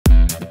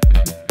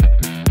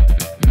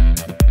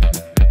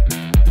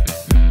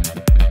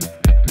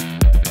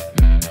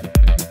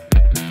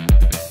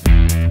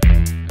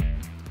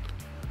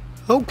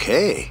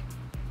Okay,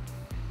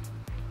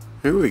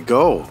 here we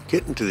go,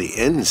 getting to the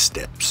end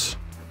steps.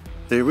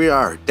 There we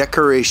are,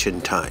 decoration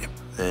time.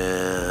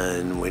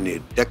 And when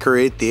you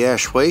decorate the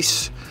ash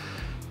waste,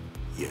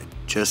 you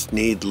just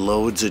need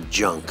loads of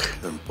junk,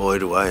 and boy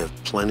do I have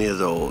plenty of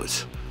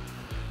those.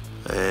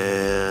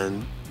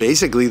 And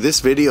basically this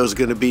video is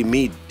going to be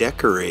me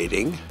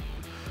decorating,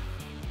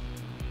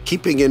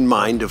 keeping in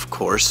mind, of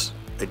course,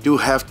 I do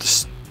have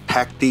to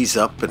pack these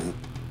up and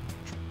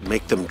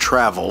make them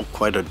travel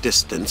quite a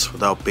distance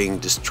without being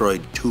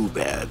destroyed too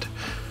bad.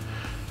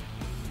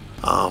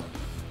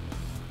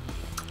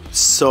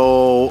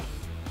 So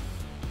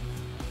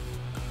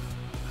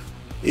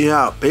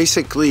yeah,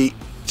 basically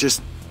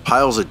just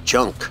piles of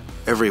junk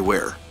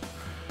everywhere.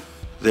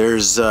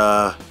 There's you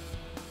know,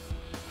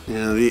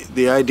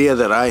 the idea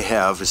that I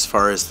have as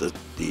far as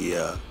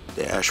the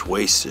ash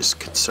waste is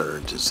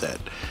concerned is that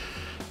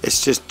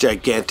it's just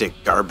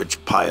gigantic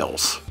garbage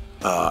piles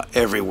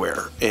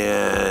everywhere,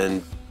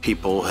 and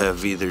people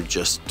have either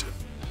just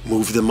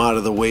moved them out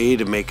of the way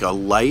to make a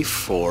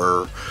life,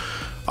 or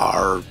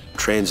are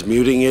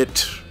transmuting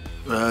it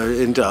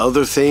into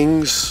other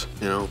things,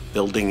 you know,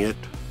 building it.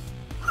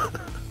 I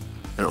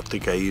don't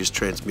think I used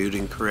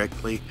transmuting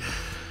correctly.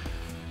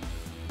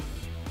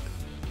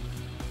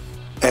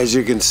 As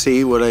you can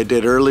see, what I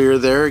did earlier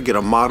there, get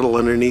a model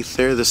underneath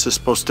there. This is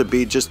supposed to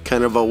be just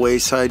kind of a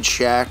wayside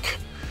shack.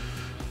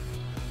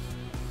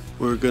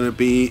 We're going to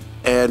be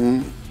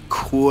adding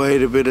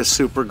quite a bit of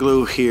super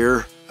glue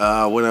here.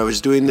 When I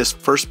was doing this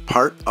first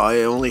part,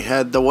 I only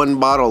had the one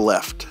bottle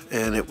left,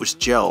 and it was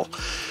gel,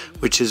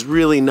 which is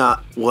really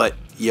not what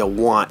you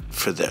want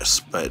for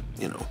this, but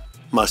you know,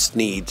 must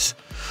needs.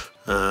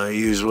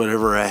 Use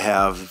whatever I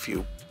have. If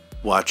you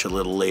watch a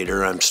little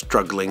later, I'm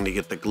struggling to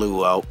get the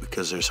glue out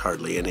because there's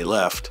hardly any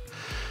left.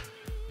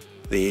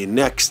 The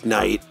next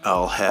night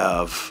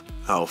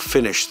I'll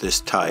finish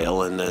this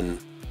tile, and then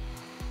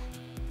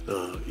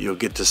you'll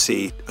get to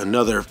see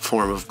another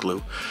form of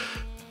glue.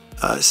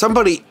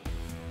 Somebody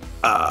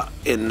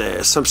in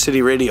the Sump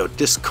City Radio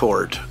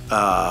Discord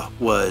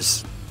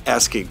was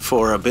asking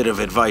for a bit of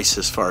advice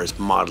as far as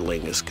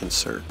modeling is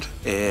concerned,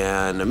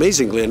 and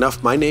amazingly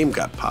enough, my name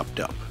got popped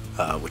up,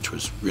 which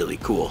was really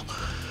cool.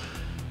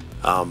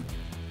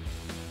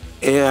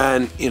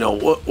 And you know,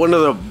 one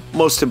of the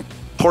most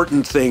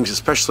important things,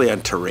 especially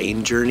on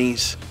terrain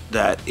journeys,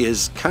 that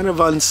is kind of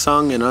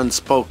unsung and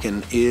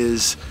unspoken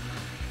is,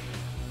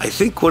 I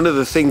think one of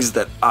the things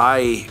that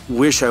I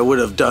wish I would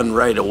have done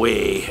right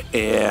away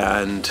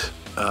and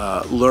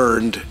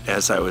learned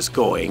as I was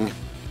going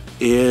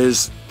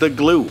is the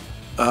glue.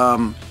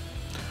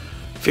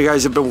 If you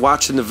guys have been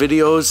watching the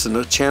videos and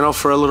the channel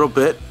for a little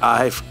bit,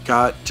 I've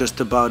got just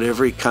about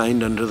every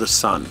kind under the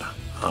sun.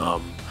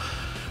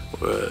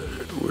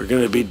 We're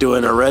going to be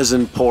doing a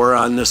resin pour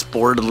on this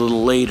board a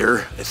little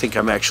later. I think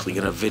I'm actually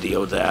going to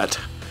video that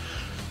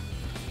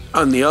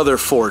on the other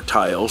 4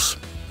 tiles.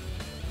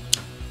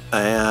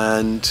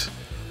 And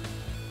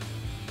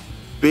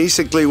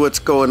basically what's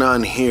going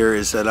on here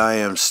is that I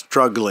am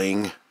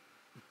struggling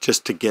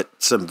just to get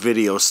some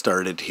video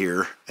started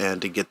here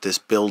and to get this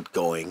build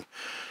going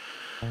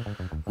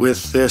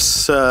with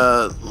this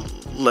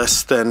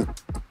less than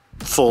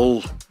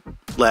full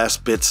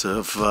last bits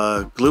of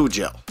glue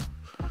gel.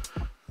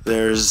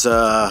 There's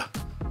yeah,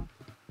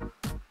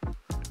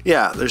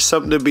 there's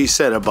something to be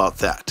said about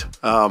that.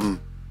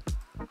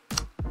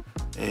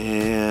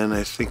 And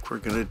I think we're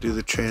gonna do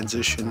the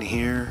transition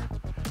here.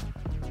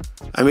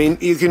 I mean,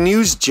 you can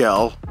use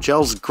gel.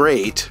 Gel's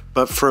great,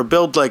 but for a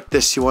build like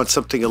this, you want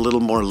something a little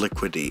more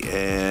liquidy.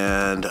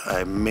 And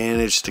I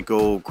managed to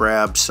go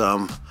grab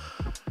some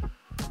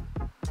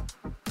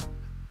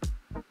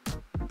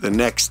the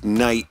next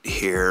night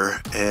here,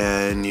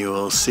 and you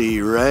will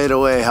see right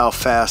away how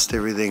fast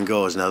everything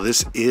goes. Now,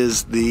 this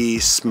is the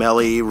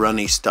smelly,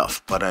 runny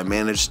stuff, but I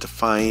managed to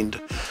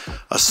find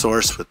a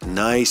source with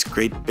nice,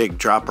 great big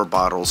dropper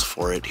bottles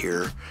for it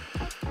here.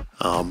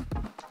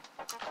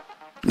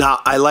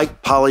 Now, I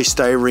like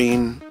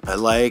polystyrene. I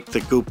like the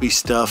goopy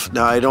stuff.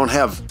 Now, I don't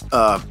have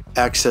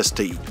access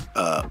to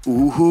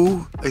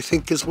Uhu, I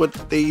think is what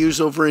they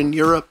use over in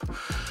Europe.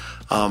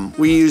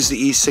 We use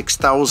the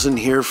E6000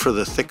 here for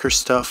the thicker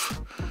stuff.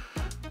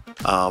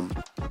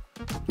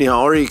 You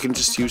know, or you can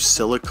just use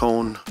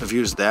silicone. I've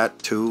used that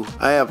too.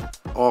 I have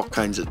all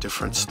kinds of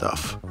different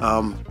stuff.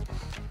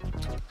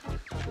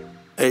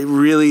 I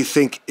really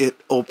think it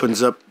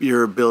opens up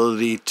your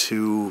ability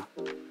to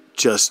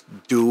just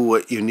do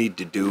what you need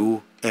to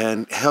do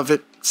and have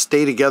it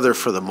stay together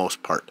for the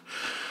most part.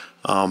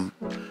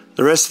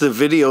 The rest of the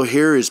video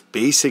here is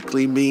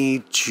basically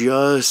me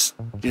just,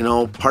 you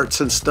know, parts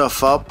and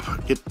stuff up,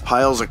 get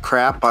piles of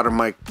crap out of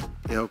my,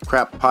 you know,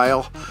 crap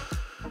pile.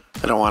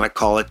 I don't want to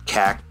call it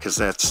cack because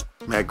that's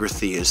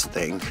Magrathea's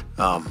thing,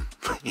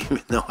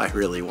 even though I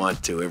really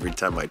want to every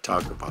time I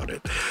talk about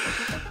it.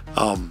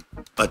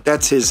 But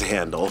that's his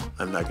handle.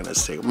 I'm not going to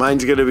say.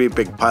 Mine's going to be a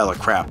big pile of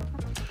crap.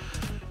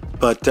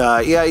 But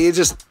yeah, you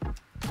just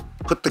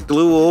put the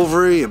glue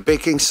over, you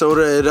baking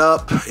soda it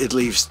up, it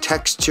leaves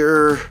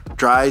texture,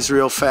 dries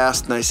real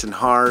fast, nice and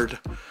hard.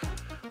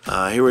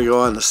 Here we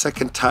go on the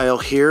second tile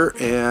here,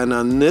 and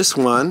on this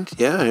one,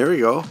 yeah, here we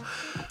go.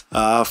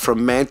 From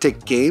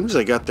Mantic Games,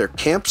 I got their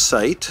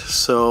campsite,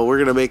 so we're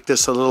gonna make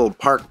this a little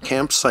park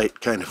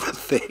campsite kind of a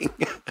thing.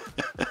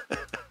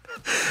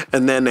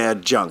 And then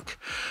add junk.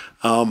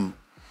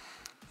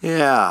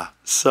 Yeah,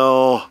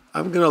 so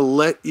I'm gonna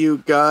let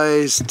you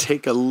guys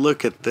take a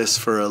look at this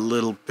for a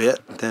little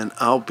bit, then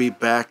I'll be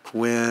back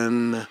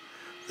when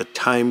the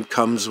time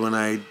comes when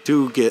I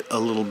do get a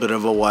little bit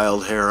of a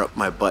wild hair up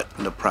my butt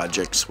and the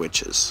project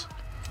switches.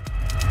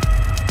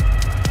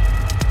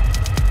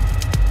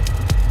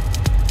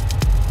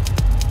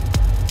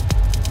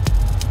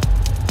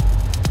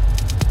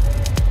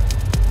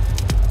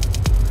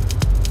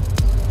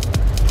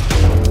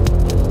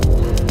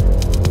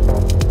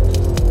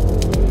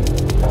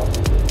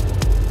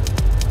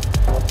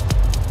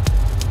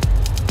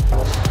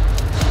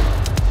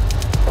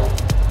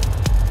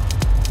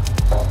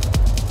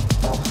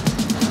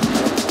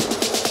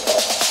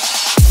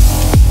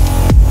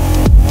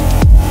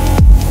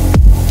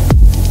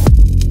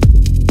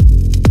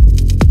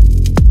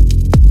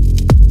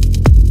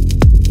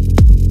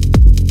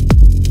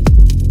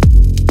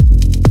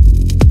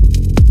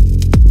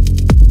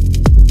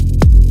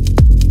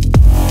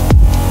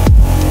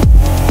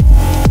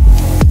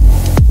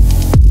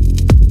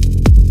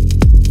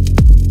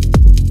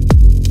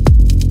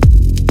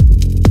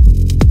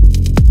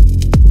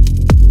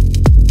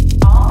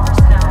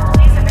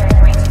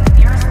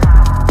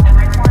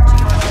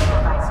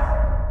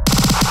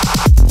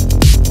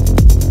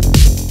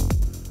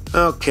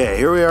 Okay,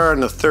 here we are on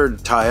the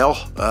third tile.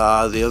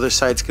 The other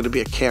side's going to be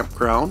a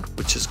campground,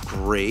 which is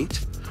great.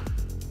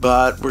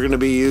 But we're going to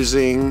be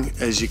using,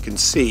 as you can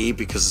see,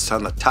 because it's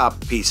on the top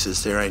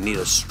pieces there, I need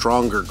a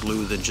stronger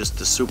glue than just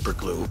the super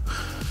glue.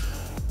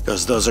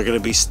 Because those are going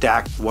to be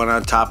stacked one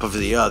on top of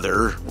the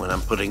other when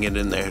I'm putting it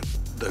in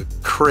the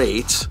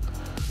crates.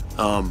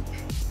 Then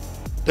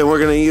we're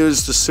going to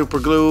use the super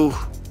glue,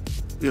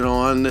 you know,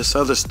 on this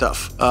other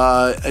stuff.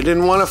 I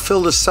didn't want to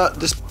fill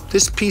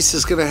this piece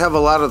is going to have a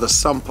lot of the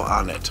sump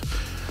on it.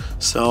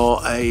 So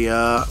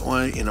I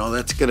want, you know,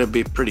 that's going to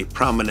be pretty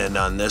prominent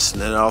on this.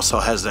 And then it also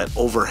has that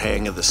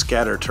overhang of the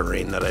scatter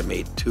terrain that I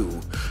made too.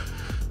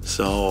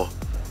 So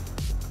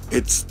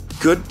it's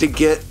good to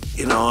get,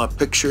 you know, a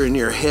picture in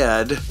your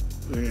head.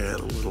 We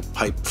got a little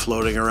pipe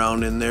floating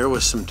around in there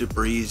with some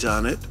debris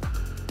on it.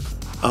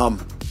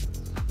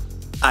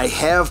 I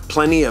have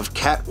plenty of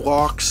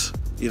catwalks,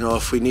 you know,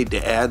 if we need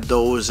to add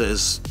those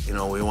as, you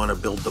know, we want to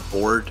build the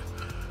board.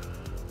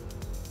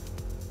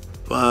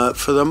 But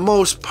for the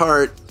most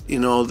part, you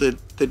know, the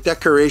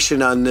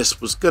decoration on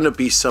this was going to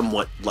be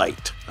somewhat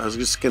light. I was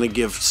just going to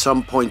give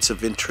some points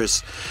of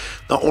interest.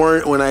 The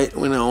orange,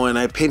 when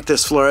I paint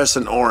this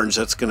fluorescent orange,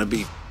 that's going to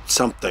be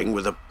something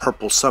with a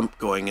purple sump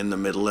going in the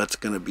middle. That's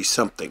going to be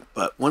something.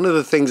 But one of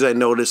the things I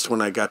noticed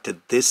when I got to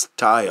this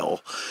tile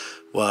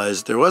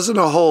was there wasn't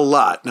a whole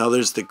lot. Now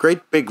there's the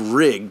great big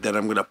rig that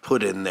I'm going to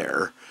put in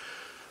there.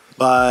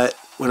 But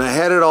when I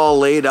had it all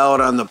laid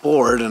out on the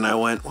board and I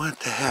went, what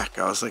the heck?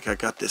 I was like, I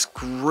got this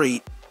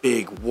great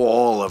big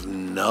wall of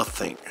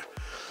nothing.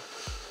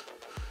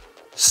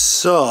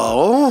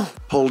 So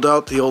pulled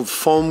out the old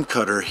foam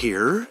cutter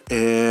here,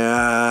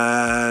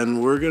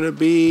 and we're gonna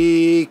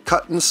be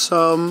cutting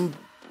some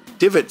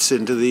divots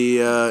into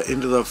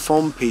the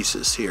foam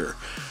pieces here,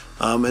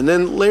 and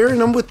then layering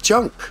them with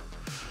junk.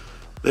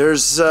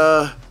 There's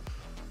I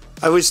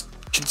was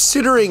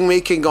considering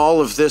making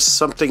all of this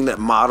something that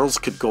models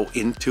could go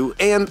into,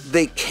 and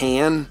they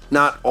can,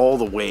 not all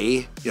the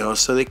way, you know,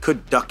 so they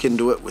could duck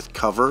into it with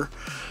cover.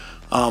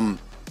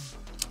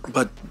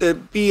 But to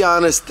be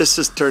honest, this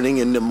is turning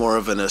into more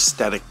of an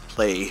aesthetic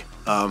play,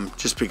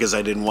 just because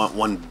I didn't want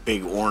one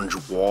big orange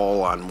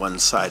wall on one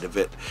side of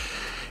it.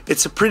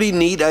 It's a pretty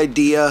neat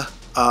idea,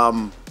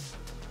 and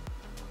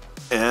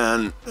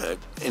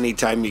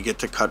anytime you get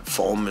to cut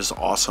foam is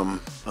awesome,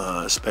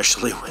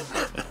 especially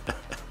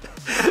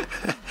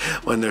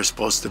when they're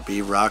supposed to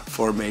be rock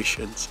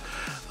formations.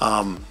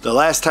 The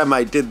last time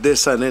I did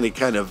this on any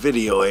kind of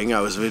videoing, I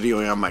was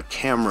videoing on my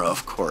camera,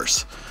 of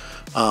course.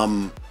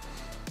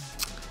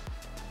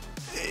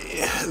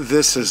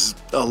 This is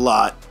a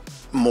lot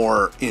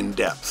more in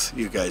depth.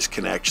 You guys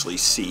can actually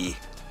see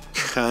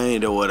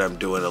kind of what I'm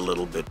doing a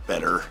little bit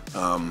better.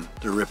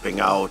 The ripping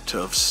out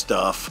of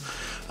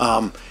stuff.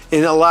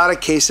 In a lot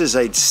of cases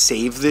I'd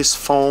save this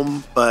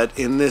foam, but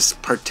in this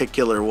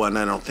particular one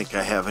I don't think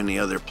I have any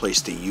other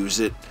place to use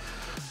it.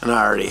 And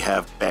I already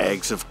have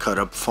bags of cut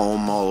up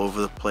foam all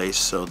over the place,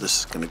 so this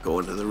is going to go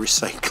into the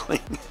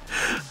recycling.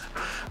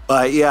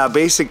 But yeah,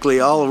 basically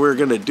all we're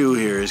going to do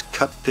here is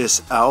cut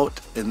this out,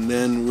 and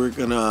then we're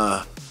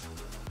gonna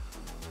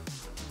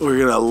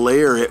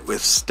layer it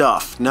with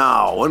stuff.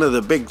 Now, one of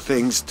the big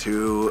things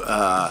to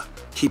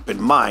keep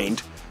in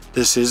mind,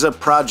 this is a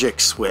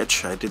project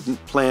switch. I didn't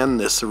plan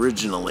this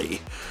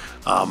originally.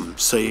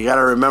 So you got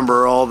to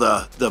remember all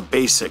the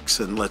basics,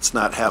 and let's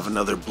not have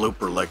another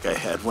blooper like I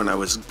had when I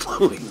was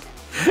gluing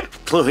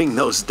gluing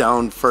those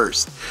down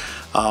first.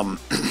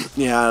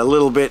 Yeah, a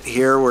little bit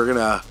here. We're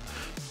gonna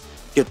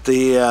get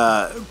the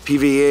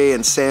PVA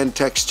and sand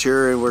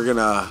texture, and we're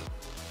gonna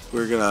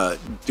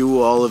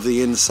do all of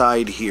the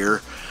inside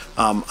here.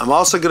 I'm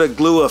also gonna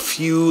glue a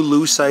few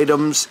loose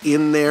items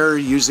in there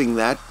using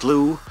that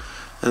glue,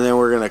 and then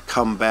we're gonna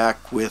come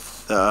back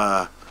with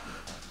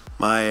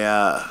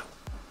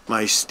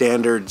my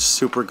standard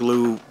super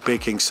glue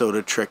baking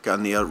soda trick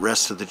on the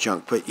rest of the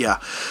junk. But yeah,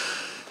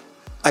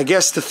 I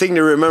guess the thing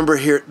to remember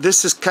here,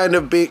 this is kind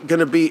of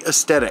gonna be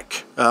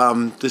aesthetic.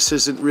 This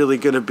isn't really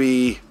gonna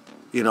be,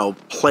 you know,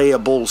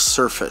 playable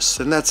surface,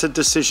 and that's a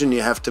decision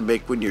you have to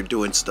make when you're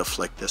doing stuff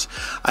like this.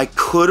 I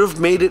could have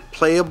made it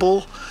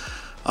playable.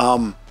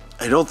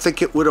 I don't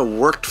think it would have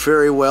worked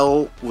very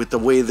well with the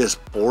way this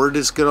board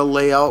is going to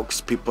lay out, because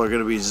people are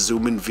going to be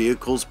zooming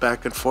vehicles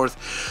back and forth.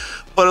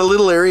 But a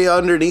little area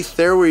underneath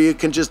there where you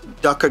can just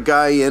duck a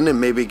guy in and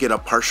maybe get a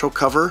partial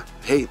cover.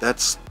 Hey,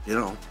 that's, you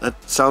know,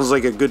 that sounds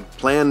like a good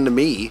plan to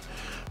me.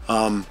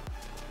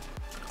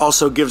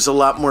 Also gives a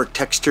lot more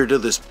texture to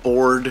this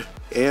board,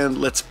 and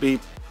lets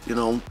me, you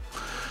know,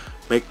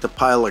 make the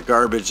pile of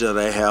garbage that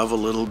I have a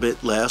little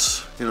bit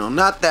less. You know,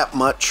 not that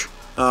much.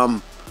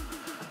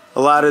 A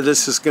lot of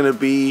this is going to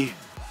be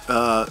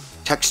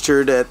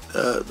textured at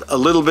a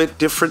little bit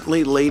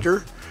differently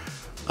later.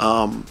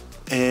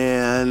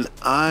 And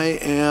I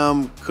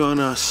am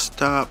gonna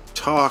stop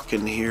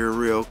talking here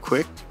real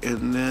quick,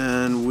 and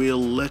then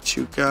we'll let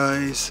you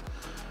guys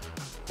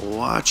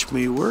watch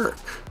me work.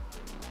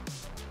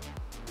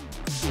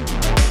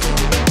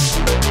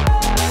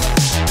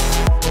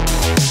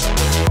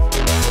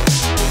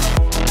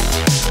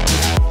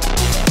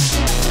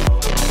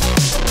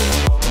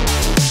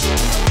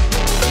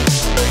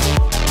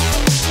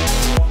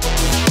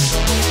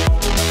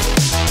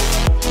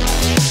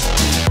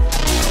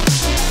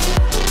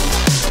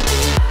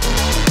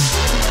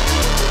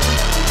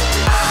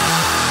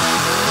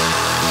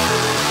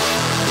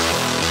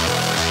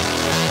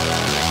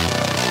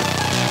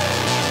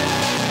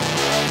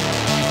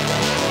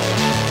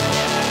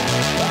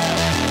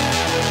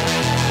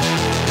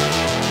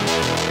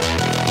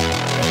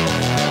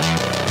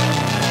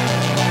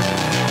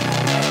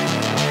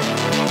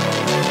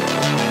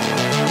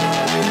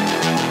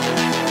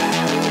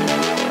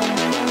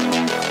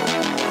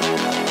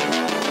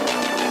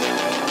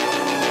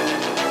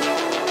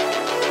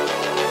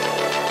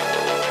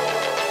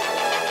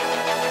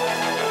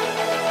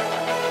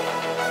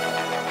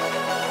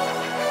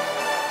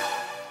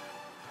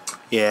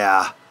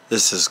 Yeah,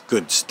 this is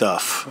good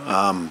stuff.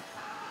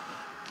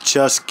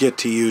 Just get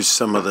to use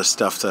some of the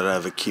stuff that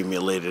I've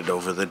accumulated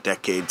over the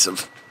decades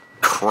of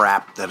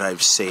crap that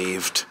I've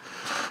saved.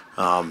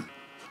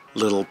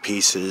 Little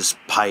pieces,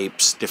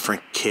 pipes,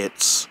 different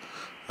kits.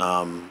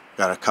 Got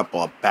a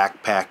couple of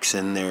backpacks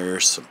in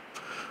there, some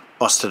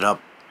busted up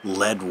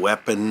lead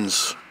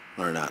weapons,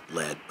 or not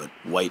lead, but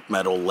white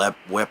metal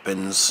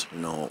weapons, you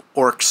know,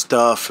 orc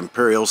stuff,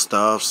 imperial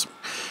stuff, some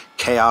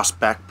chaos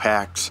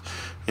backpacks.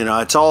 You know,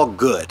 it's all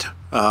good.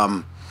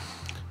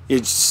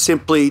 It's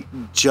simply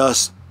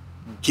just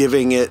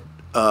giving it,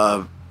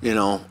 you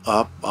know,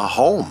 a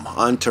home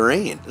on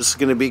terrain. This is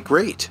going to be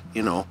great,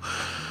 you know.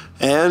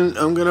 And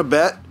I'm going to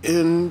bet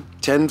in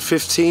 10,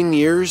 15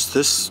 years,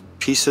 this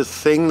piece of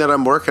thing that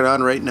I'm working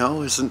on right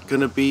now isn't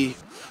going to be,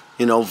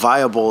 you know,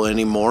 viable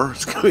anymore.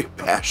 It's going to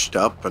be bashed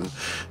up, and,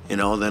 you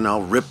know, then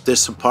I'll rip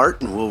this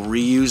apart and we'll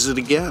reuse it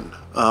again.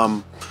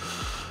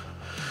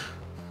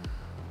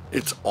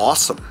 It's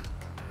awesome.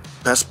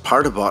 Best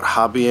part about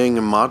hobbying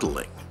and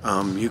modeling,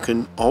 you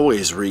can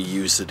always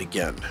reuse it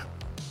again.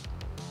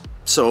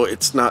 So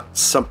it's not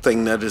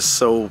something that is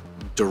so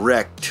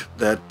direct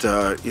that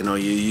you know,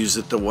 you use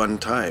it the one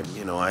time.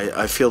 You know,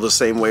 I feel the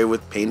same way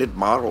with painted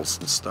models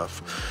and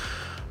stuff.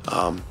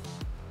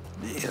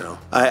 You know,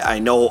 I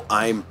know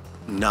I'm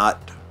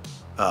not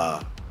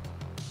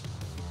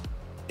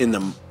in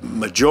the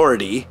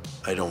majority.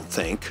 I don't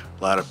think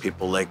a lot of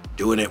people like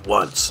doing it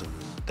once and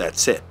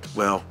that's it.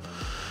 Well,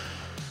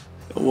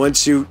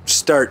 once you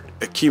start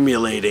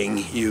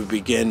accumulating, you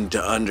begin to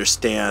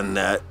understand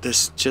that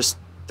this just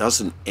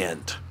doesn't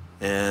end.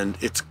 And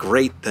it's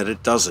great that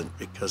it doesn't,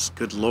 because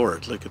good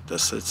Lord, look at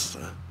this. It's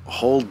a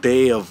whole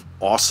day of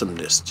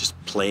awesomeness, just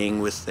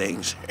playing with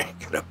things.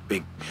 Got a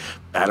big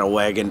battle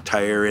wagon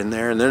tire in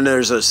there, and then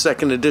there's a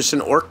second edition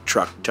orc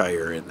truck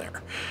tire in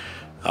there.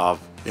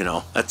 You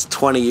know, that's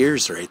 20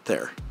 years right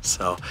there.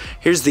 So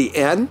here's the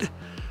end.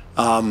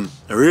 I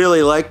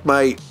really like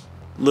my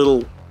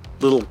little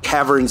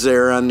caverns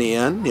there on the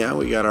end. Yeah,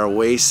 we got our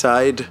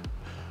wayside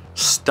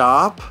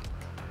stop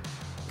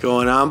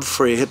going on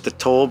before you hit the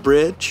toll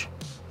bridge.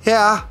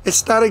 Yeah,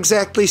 it's not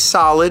exactly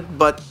solid,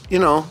 but you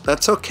know,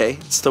 that's okay.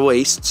 It's the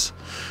wastes.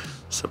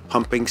 It's a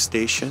pumping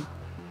station.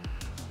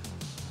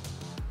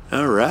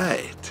 All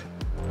right.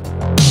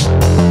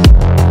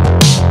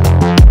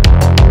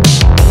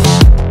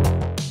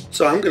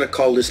 So I'm gonna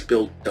call this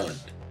build done.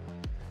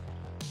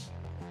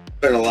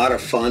 Been a lot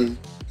of fun,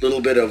 a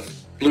little bit of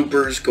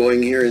bloopers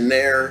going here and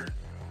there.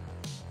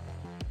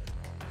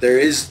 There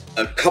is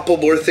a couple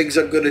more things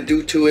I'm going to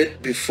do to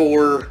it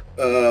before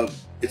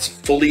it's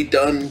fully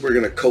done. We're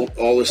going to coat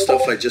all the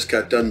stuff I just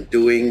got done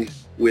doing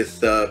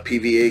with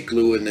PVA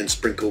glue and then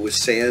sprinkle with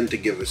sand to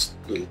give us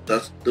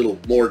a little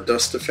more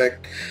dust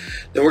effect.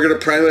 Then we're going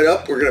to prime it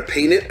up. We're going to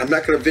paint it. I'm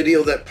not going to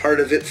video that part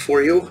of it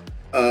for you.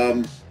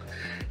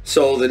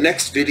 So the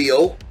next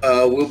video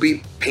will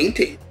be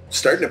painting,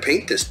 starting to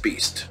paint this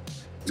beast.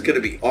 It's going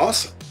to be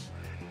awesome.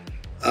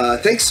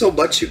 Thanks so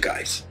much, you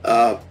guys.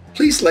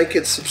 Please like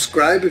and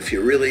subscribe if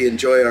you really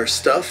enjoy our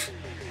stuff.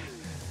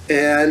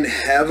 And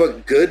have a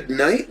good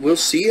night. We'll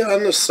see you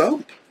on the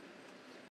Sump.